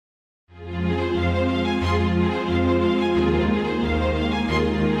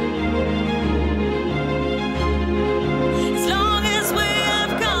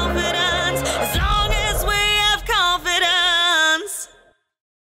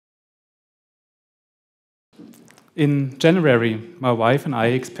In January, my wife and I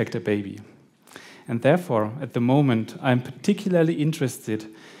expect a baby. And therefore, at the moment, I'm particularly interested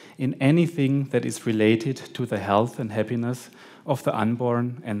in anything that is related to the health and happiness of the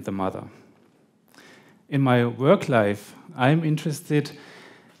unborn and the mother. In my work life, I'm interested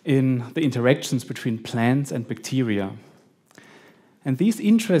in the interactions between plants and bacteria. And these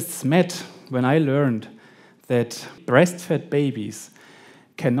interests met when I learned that breastfed babies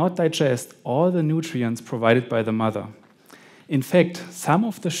cannot digest all the nutrients provided by the mother. In fact, some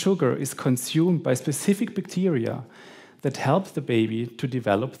of the sugar is consumed by specific bacteria that help the baby to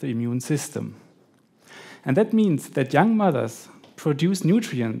develop the immune system. And that means that young mothers produce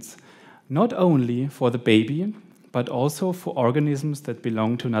nutrients not only for the baby, but also for organisms that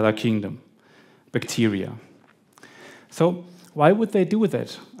belong to another kingdom, bacteria. So why would they do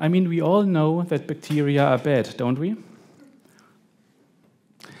that? I mean, we all know that bacteria are bad, don't we?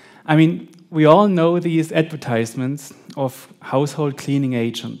 I mean, we all know these advertisements of household cleaning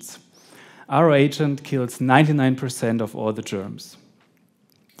agents. Our agent kills 99% of all the germs.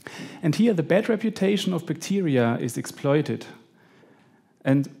 And here the bad reputation of bacteria is exploited.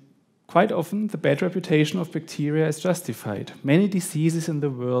 And quite often the bad reputation of bacteria is justified. Many diseases in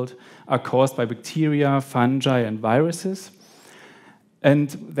the world are caused by bacteria, fungi, and viruses. And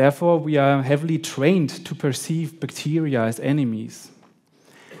therefore we are heavily trained to perceive bacteria as enemies.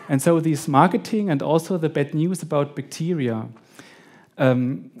 And so this marketing and also the bad news about bacteria,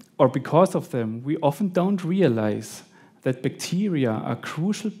 or because of them, we often don't realize that bacteria are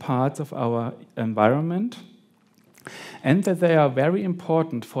crucial parts of our environment and that they are very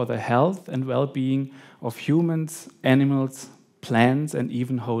important for the health and well-being of humans, animals, plants, and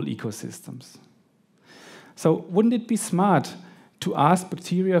even whole ecosystems. So wouldn't it be smart to ask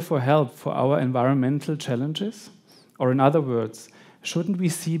bacteria for help for our environmental challenges? Or in other words, shouldn't we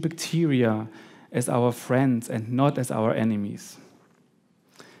see bacteria as our friends and not as our enemies?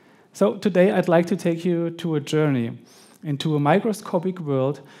 So today I'd like to take you to a journey into a microscopic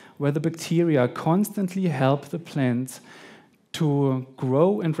world where the bacteria constantly help the plants to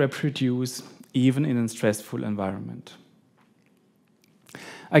grow and reproduce even in a stressful environment.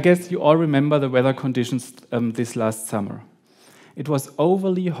 I guess you all remember the weather conditions this last summer. It was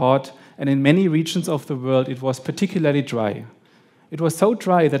overly hot, and in many regions of the world it was particularly dry. It was so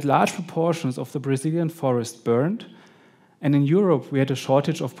dry that large proportions of the Brazilian forest burned, and in Europe we had a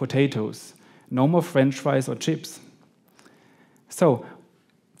shortage of potatoes, no more French fries or chips. So,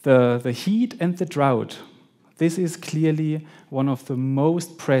 the heat and the drought, this is clearly one of the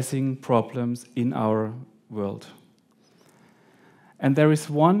most pressing problems in our world. And there is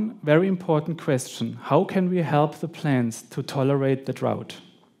one very important question: how can we help the plants to tolerate the drought?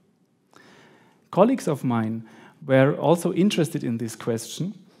 Colleagues of mine were also interested in this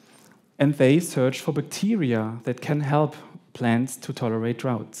question, and they searched for bacteria that can help plants to tolerate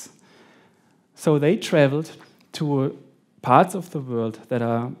droughts. So they traveled to parts of the world that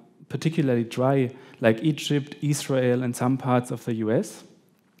are particularly dry, like Egypt, Israel, and some parts of the US.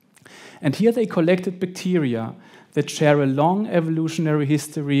 And here they collected bacteria that share a long evolutionary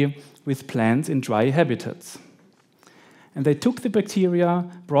history with plants in dry habitats. And they took the bacteria,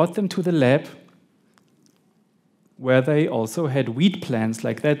 brought them to the lab, where they also had wheat plants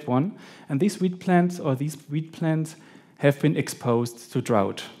like that one, and these wheat plants have been exposed to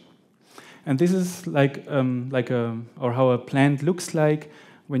drought. And this is or how a plant looks like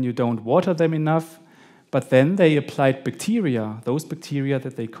when you don't water them enough. But then they applied bacteria, those bacteria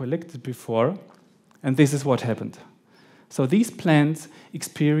that they collected before, and this is what happened. So these plants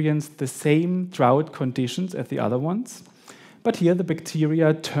experienced the same drought conditions as the other ones, but here the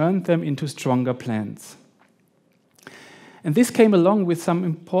bacteria turned them into stronger plants. And this came along with some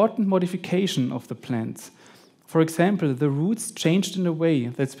important modification of the plants. For example, the roots changed in a way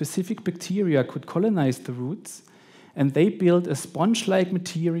that specific bacteria could colonize the roots, and they built a sponge-like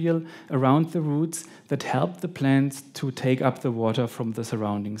material around the roots that helped the plants to take up the water from the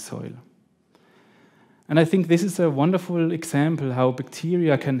surrounding soil. And I think this is a wonderful example how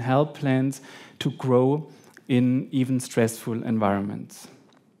bacteria can help plants to grow in even stressful environments.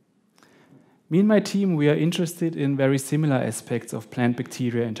 Me and my team, we are interested in very similar aspects of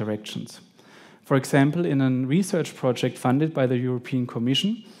plant-bacteria interactions. For example, in a research project funded by the European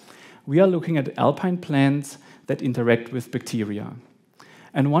Commission, we are looking at alpine plants that interact with bacteria.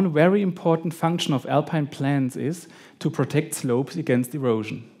 And one very important function of alpine plants is to protect slopes against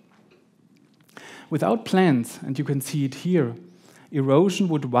erosion. Without plants, and you can see it here, erosion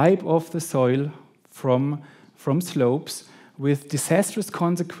would wipe off the soil from slopes with disastrous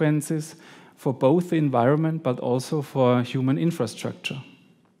consequences for both the environment but also for human infrastructure.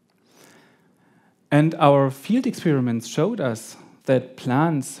 And our field experiments showed us that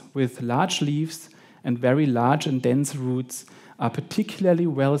plants with large leaves and very large and dense roots are particularly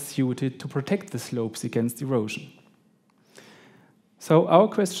well suited to protect the slopes against erosion. So our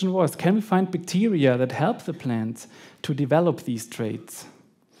question was, can we find bacteria that help the plants to develop these traits?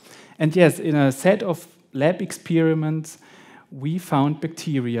 And yes, in a set of lab experiments, we found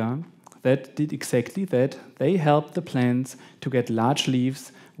bacteria that did exactly that. They helped the plants to get large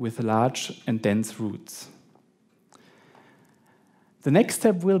leaves with large and dense roots. The next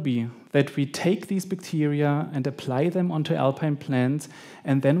step will be that we take these bacteria and apply them onto alpine plants,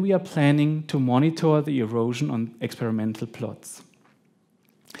 and then we are planning to monitor the erosion on experimental plots.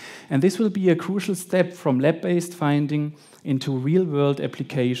 And this will be a crucial step from lab-based finding into real-world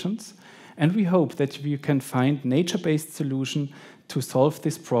applications, and we hope that we can find nature-based solution to solve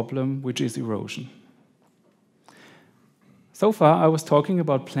this problem, which is erosion. So far, I was talking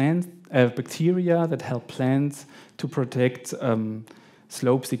about bacteria that help plants to protect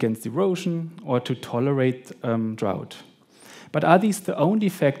slopes against erosion or to tolerate drought. But are these the only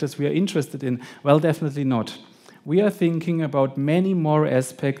factors we are interested in? Well, definitely not. We are thinking about many more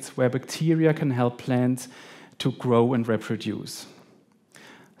aspects where bacteria can help plants to grow and reproduce.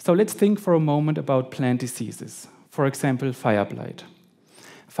 So let's think for a moment about plant diseases. For example, fire blight.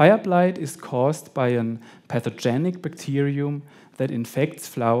 Fire blight is caused by a pathogenic bacterium that infects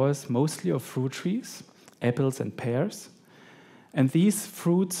flowers, mostly of fruit trees, apples and pears. And these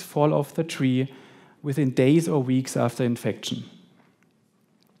fruits fall off the tree within days or weeks after infection.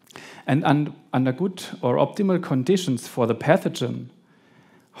 And under good or optimal conditions for the pathogen,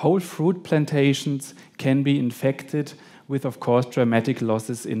 whole fruit plantations can be infected with, of course, dramatic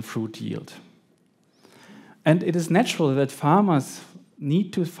losses in fruit yield. And it is natural that farmers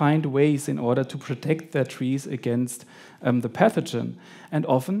need to find ways in order to protect their trees against the pathogen, and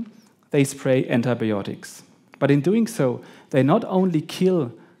often they spray antibiotics. But in doing so, they not only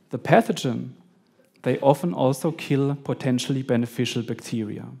kill the pathogen, they often also kill potentially beneficial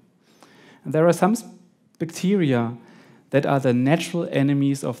bacteria. And there are some bacteria that are the natural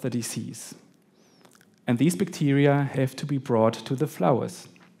enemies of the disease. And these bacteria have to be brought to the flowers.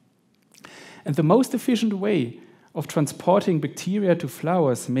 And the most efficient way of transporting bacteria to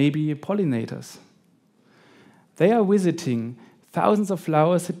flowers may be pollinators. They are visiting thousands of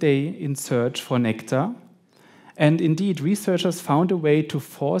flowers a day in search for nectar. And indeed, researchers found a way to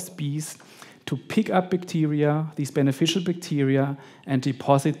force bees to pick up bacteria, these beneficial bacteria, and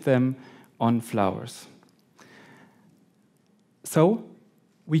deposit them on flowers. So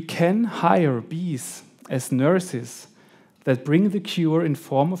we can hire bees as nurses that bring the cure in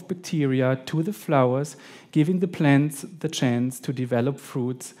form of bacteria to the flowers, giving the plants the chance to develop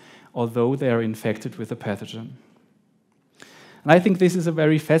fruits, although they are infected with a pathogen. And I think this is a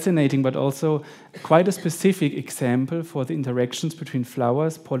very fascinating but also quite a specific example for the interactions between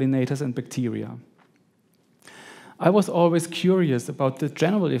flowers, pollinators, and bacteria. I was always curious about the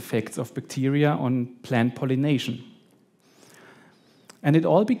general effects of bacteria on plant pollination. And it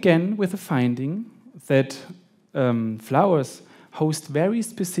all began with the finding that flowers host very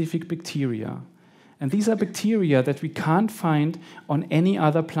specific bacteria. And these are bacteria that we can't find on any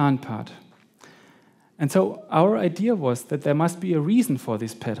other plant part. And so our idea was that there must be a reason for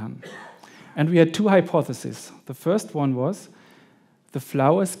this pattern. And we had two hypotheses. The first one was the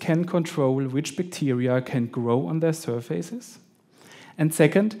flowers can control which bacteria can grow on their surfaces. And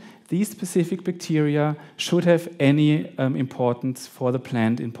second, these specific bacteria should have any importance for the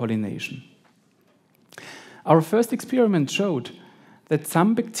plant in pollination. Our first experiment showed that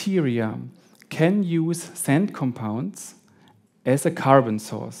some bacteria can use scent compounds as a carbon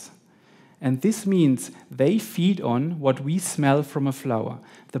source. And this means they feed on what we smell from a flower.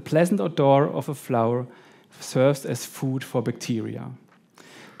 The pleasant odor of a flower serves as food for bacteria.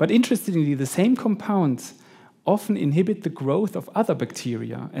 But interestingly, the same compounds often inhibit the growth of other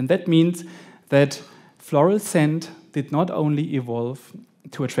bacteria. And that means that floral scent did not only evolve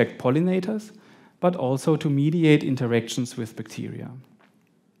to attract pollinators, but also to mediate interactions with bacteria.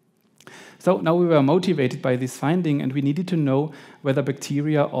 So now we were motivated by this finding, and we needed to know whether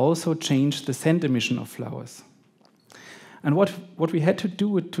bacteria also change the scent emission of flowers. And what we had to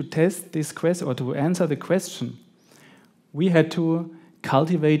do to test this question, or to answer the question, we had to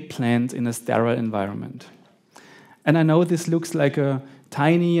cultivate plants in a sterile environment. And I know this looks like a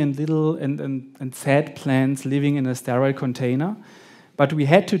tiny and little and sad plants living in a sterile container, but we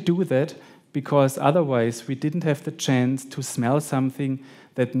had to do that because otherwise we didn't have the chance to smell something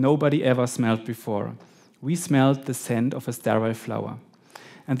that nobody ever smelled before. We smelled the scent of a sterile flower.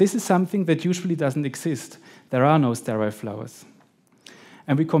 And this is something that usually doesn't exist. There are no sterile flowers.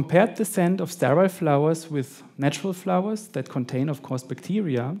 And we compared the scent of sterile flowers with natural flowers that contain, of course,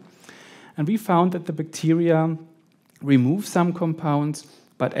 bacteria. And we found that the bacteria remove some compounds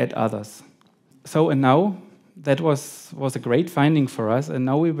but add others. And now that was a great finding for us, and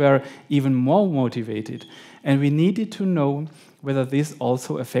now we were even more motivated. And we needed to know whether this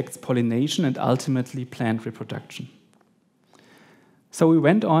also affects pollination and ultimately plant reproduction. So we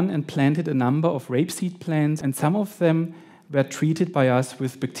went on and planted a number of rapeseed plants, and some of them were treated by us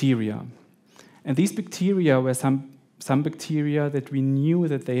with bacteria. And these bacteria were some bacteria that we knew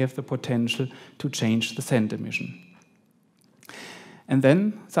that they have the potential to change the scent emission. And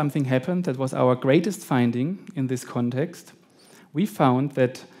then something happened that was our greatest finding in this context. We found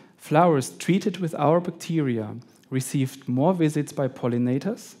that flowers treated with our bacteria received more visits by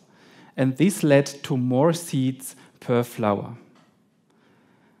pollinators, and this led to more seeds per flower.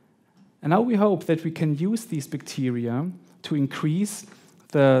 And now we hope that we can use these bacteria to increase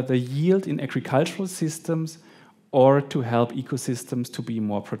the yield in agricultural systems or to help ecosystems to be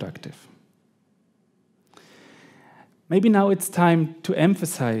more productive. Maybe now it's time to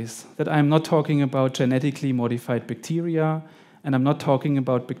emphasize that I'm not talking about genetically modified bacteria, and I'm not talking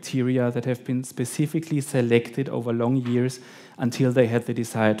about bacteria that have been specifically selected over long years until they had the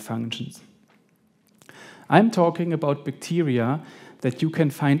desired functions. I'm talking about bacteria that you can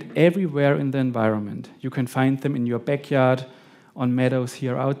find everywhere in the environment. You can find them in your backyard, on meadows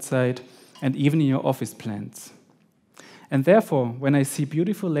here outside, and even in your office plants. And therefore, when I see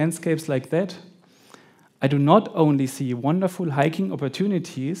beautiful landscapes like that, I do not only see wonderful hiking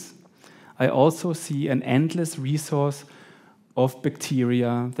opportunities, I also see an endless resource of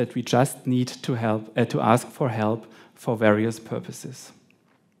bacteria that we just need to ask for help for various purposes.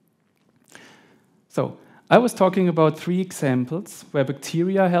 So, I was talking about 3 examples where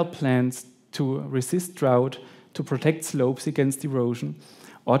bacteria help plants to resist drought, to protect slopes against erosion,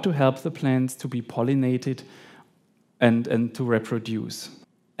 or to help the plants to be pollinated and to reproduce.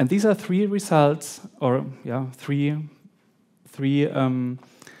 And these are 3 results, or three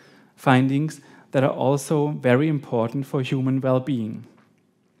findings that are also very important for human well-being.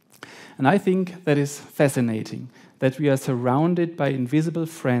 And I think that is fascinating, that we are surrounded by invisible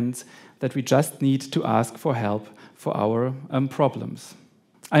friends that we just need to ask for help for our problems.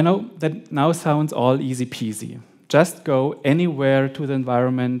 I know that now sounds all easy peasy. Just go anywhere to the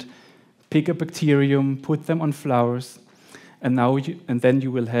environment, pick a bacterium, put them on flowers, and then you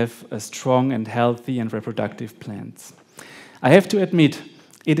will have a strong and healthy and reproductive plants. I have to admit,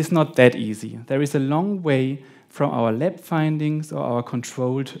 it is not that easy. There is a long way from our lab findings or our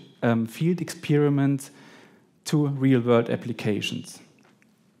controlled field experiments to real-world applications.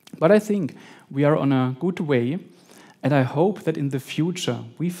 But I think we are on a good way, and I hope that in the future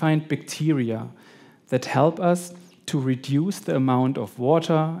we find bacteria that help us to reduce the amount of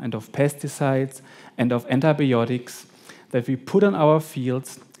water and of pesticides and of antibiotics that we put on our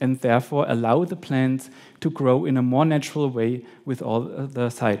fields, and therefore allow the plants to grow in a more natural way with all the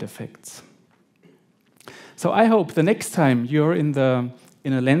side effects. So I hope the next time you're in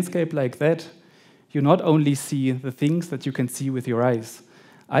a landscape like that, you not only see the things that you can see with your eyes.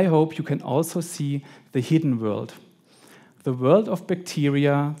 I hope you can also see the hidden world. The world of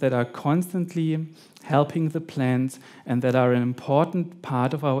bacteria that are constantly helping the plants and that are an important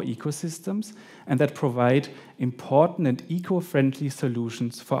part of our ecosystems and that provide important and eco-friendly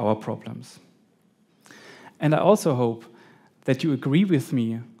solutions for our problems. And I also hope that you agree with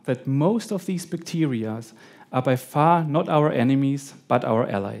me that most of these bacteria are by far not our enemies, but our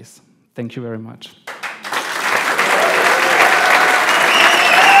allies. Thank you very much.